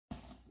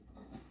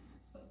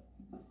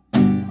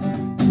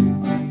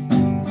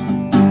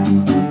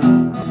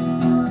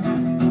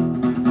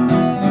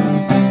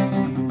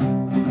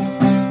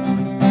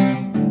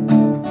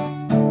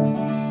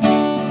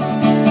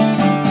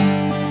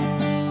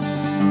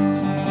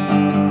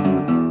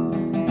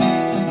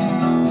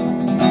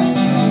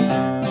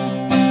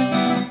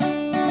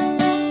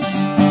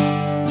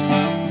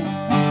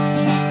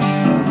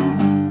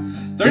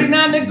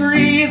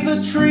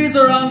the trees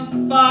are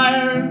on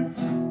fire.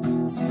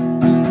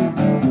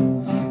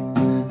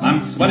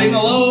 I'm sweating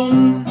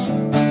alone,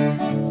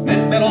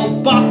 this metal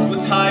box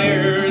with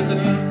tires,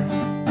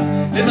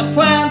 and if the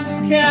plants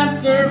can't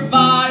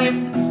survive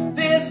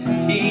this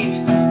heat,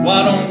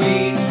 why don't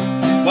we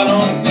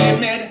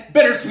admit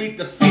bittersweet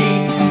defeat?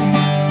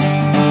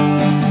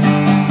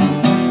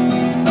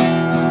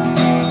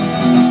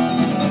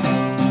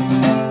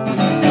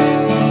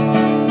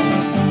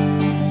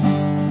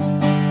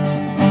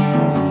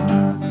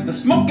 The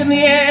smoke in the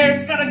air,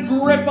 it's got a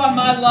grip on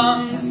my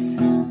lungs.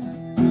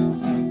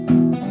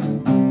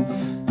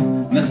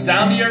 And the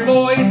sound of your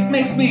voice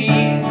makes me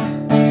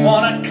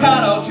wanna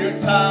cut out your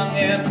tongue.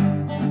 And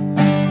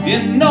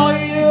you know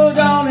you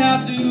don't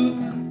have to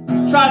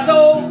try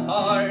so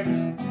hard.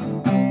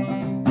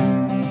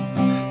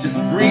 Just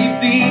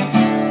breathe deep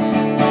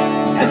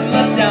and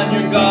let down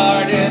your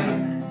guard.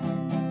 And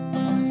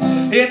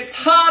it's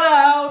hot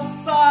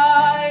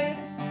outside.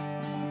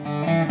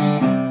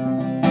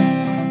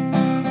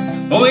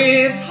 Oh,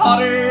 it's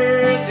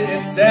hotter than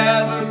it's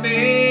ever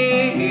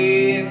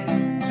been.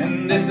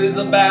 And this is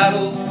a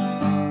battle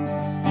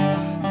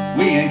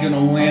we ain't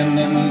gonna win.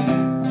 And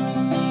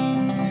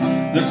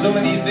there's so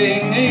many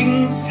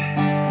things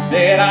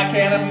that I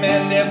can't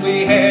amend as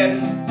we head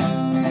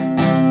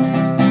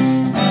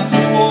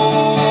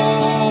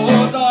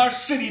towards our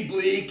shitty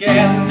bleak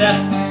end.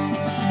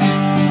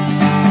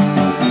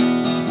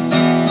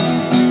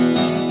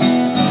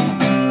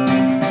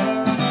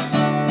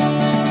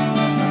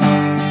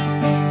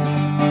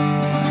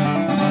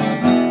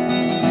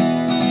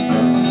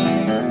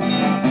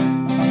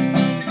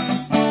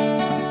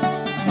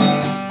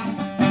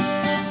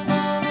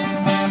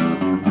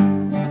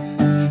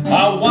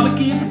 I wanna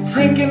keep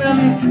drinking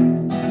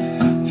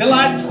until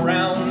I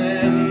drown,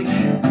 and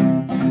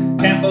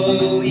can't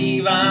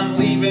believe I'm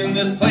leaving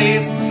this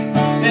place,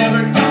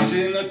 never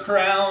touching the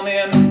crown.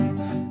 And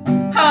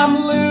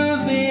I'm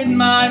losing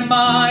my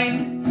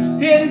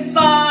mind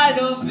inside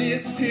of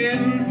this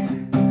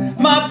tin.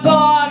 My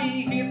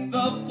body hits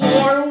the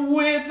floor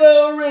with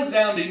a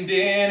resounding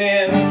din.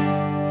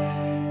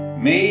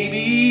 And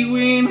maybe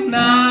when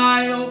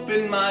I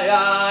open my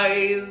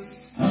eyes,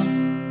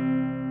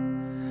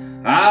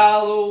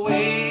 I'll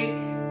awake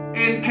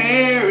in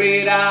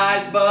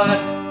paradise. But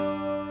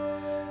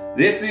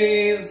this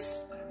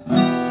is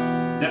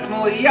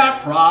definitely our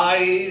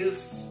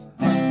prize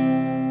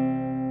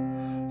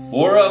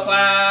for a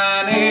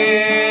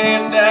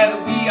planet that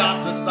we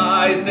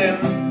ostracized. And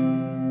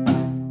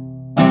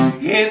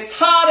it's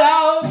hot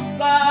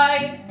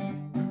outside.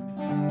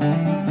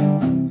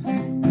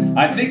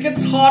 I think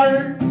it's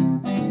hotter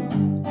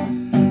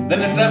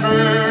than it's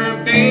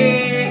ever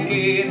been.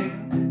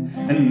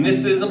 And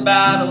this is a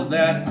battle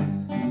that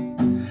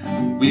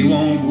we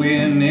won't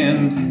win.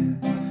 And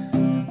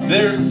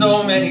there's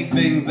so many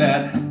things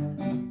that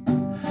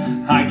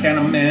I can't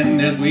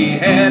amend as we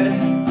head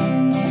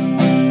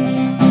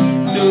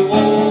to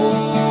war.